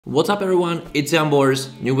What's up everyone, it's embodies,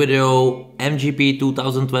 new video, MGP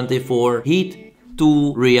 2024 Heat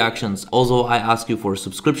 2 reactions. Also I ask you for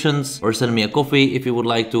subscriptions or send me a coffee if you would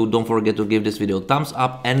like to. Don't forget to give this video a thumbs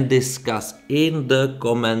up and discuss in the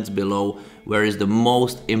comments below where is the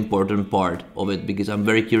most important part of it, because I'm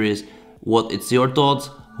very curious what it's your thoughts.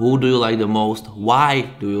 Who do you like the most? Why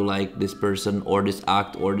do you like this person or this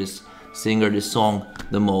act or this singer, this song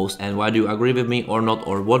the most, and why do you agree with me or not,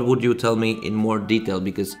 or what would you tell me in more detail,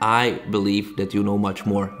 because I believe that you know much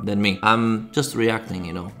more than me. I'm just reacting,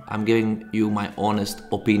 you know, I'm giving you my honest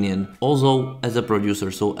opinion, also as a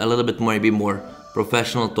producer, so a little bit maybe more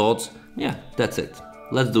professional thoughts. Yeah, that's it,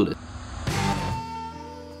 let's do this.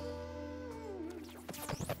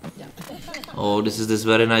 Oh, this is this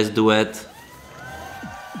very nice duet,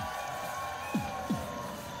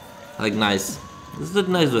 like nice. This is a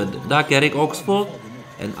nice duet. Dag Erik Oskvold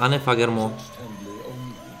and Fagermo.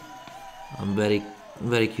 I'm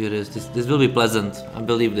very curious. This will be pleasant. I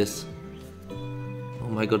believe this. Oh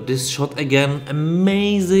my god, this shot again.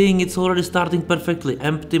 Amazing. It's already starting perfectly.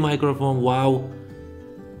 Empty microphone. Wow.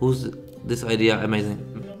 Who's this idea?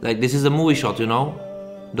 Amazing. Like, this is a movie shot, you know?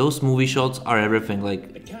 Those movie shots are everything.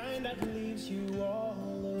 Like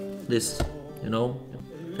this, you know?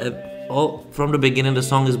 All from the beginning the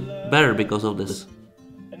song is better because of this.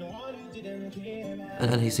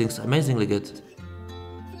 And then he sings amazingly good.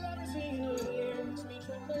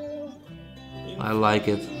 I like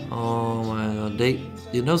it. Oh my god, they,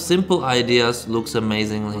 you know, simple ideas looks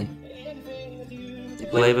amazingly.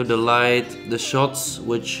 Play with the light, the shots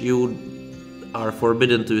which you are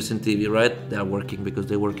forbidden to use in TV, right? They are working because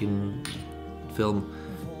they work in film.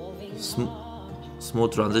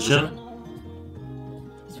 Smooth transition.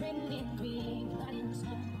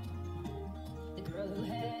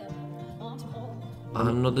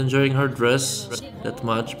 I'm not enjoying her dress that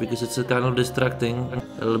much because it's a kind of distracting,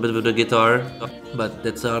 a little bit with the guitar, but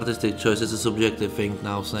that's an artistic choice, it's a subjective thing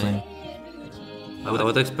now saying. I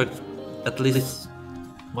would expect at least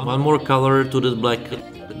one more color to this black,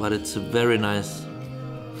 but it's very nice.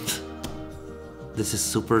 This is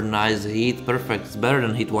super nice. Heat, perfect, it's better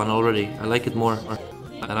than Heat 1 already, I like it more.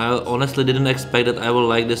 And I honestly didn't expect that I will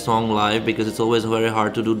like this song live, because it's always very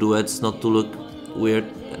hard to do duets, not to look weird.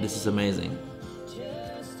 This is amazing.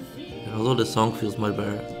 Although the song feels much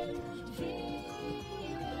better.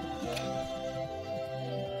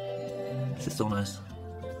 This is so nice.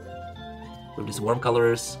 With these warm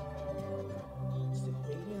colors.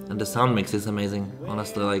 And the sound mix is amazing.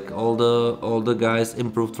 Honestly, like all the guys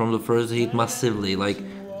improved from the first Heat massively. Like,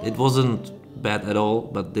 it wasn't bad at all,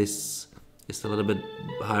 but this is a little bit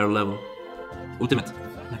higher level. Ultimate.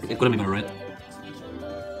 It couldn't be better, right?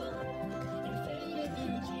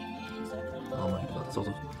 Oh my god, it's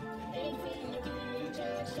awesome.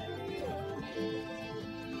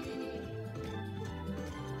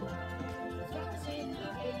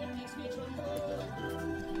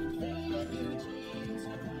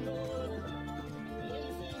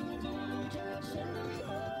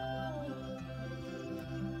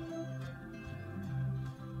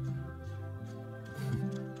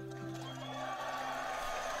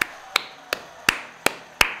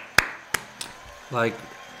 Like,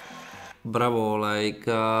 bravo, like,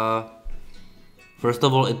 first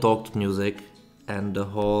of all it talked music, and the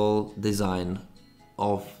whole design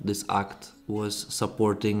of this act was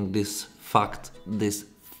supporting this fact, this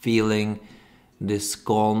feeling, this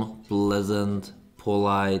calm, pleasant,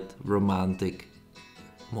 polite, romantic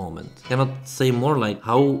moment. Cannot say more. Like,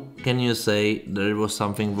 how can you say there was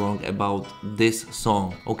something wrong about this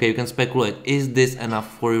song? Okay, you can speculate, is this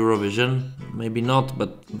enough for Eurovision? Maybe not,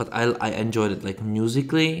 but I enjoyed it, like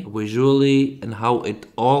musically, visually, and how it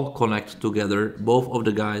all connects together. Both of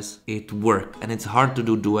the guys, it worked. And it's hard to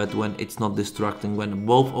do duet when it's not distracting, when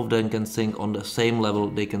both of them can sing on the same level,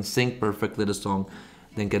 they can sing perfectly the song,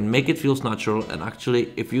 they can make it feels natural. And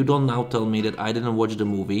actually, if you don't now tell me that I didn't watch the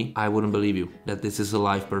movie, I wouldn't believe you that this is a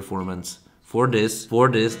live performance. For this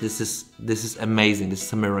is amazing. This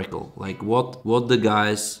is a miracle. Like, what the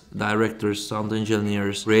guys, directors, sound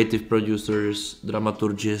engineers, creative producers,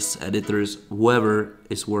 dramaturgists, editors, whoever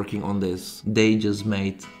is working on this, they just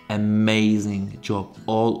made amazing job.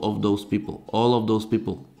 All of those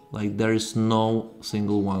people. Like, there is no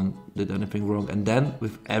single one did anything wrong. And then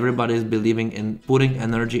with everybody believing in putting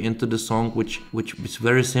energy into the song, which is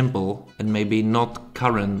very simple and maybe not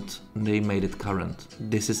current, they made it current.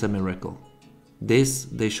 This is a miracle. This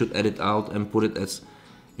they should edit out and put it as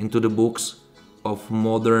into the books of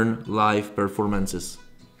modern live performances.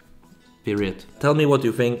 Period. Tell me what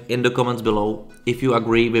you think in the comments below. If you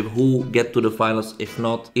agree with who get to the finals, if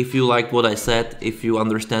not. If you liked what I said, if you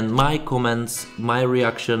understand my comments, my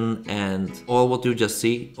reaction and all what you just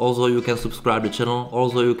see. Also you can subscribe to the channel.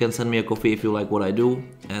 Also you can send me a coffee if you like what I do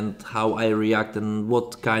and how I react and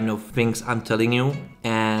what kind of things I'm telling you.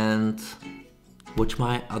 And watch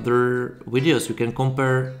my other videos. You can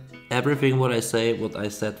compare everything what I say, what I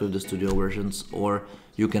said with the studio versions, or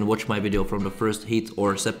you can watch my video from the first heat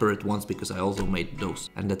or separate ones because I also made those.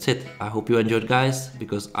 And that's it. I hope you enjoyed, guys,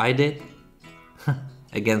 because I did.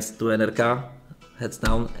 Against 2NRK, heads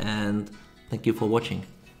down, and thank you for watching.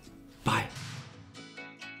 Bye.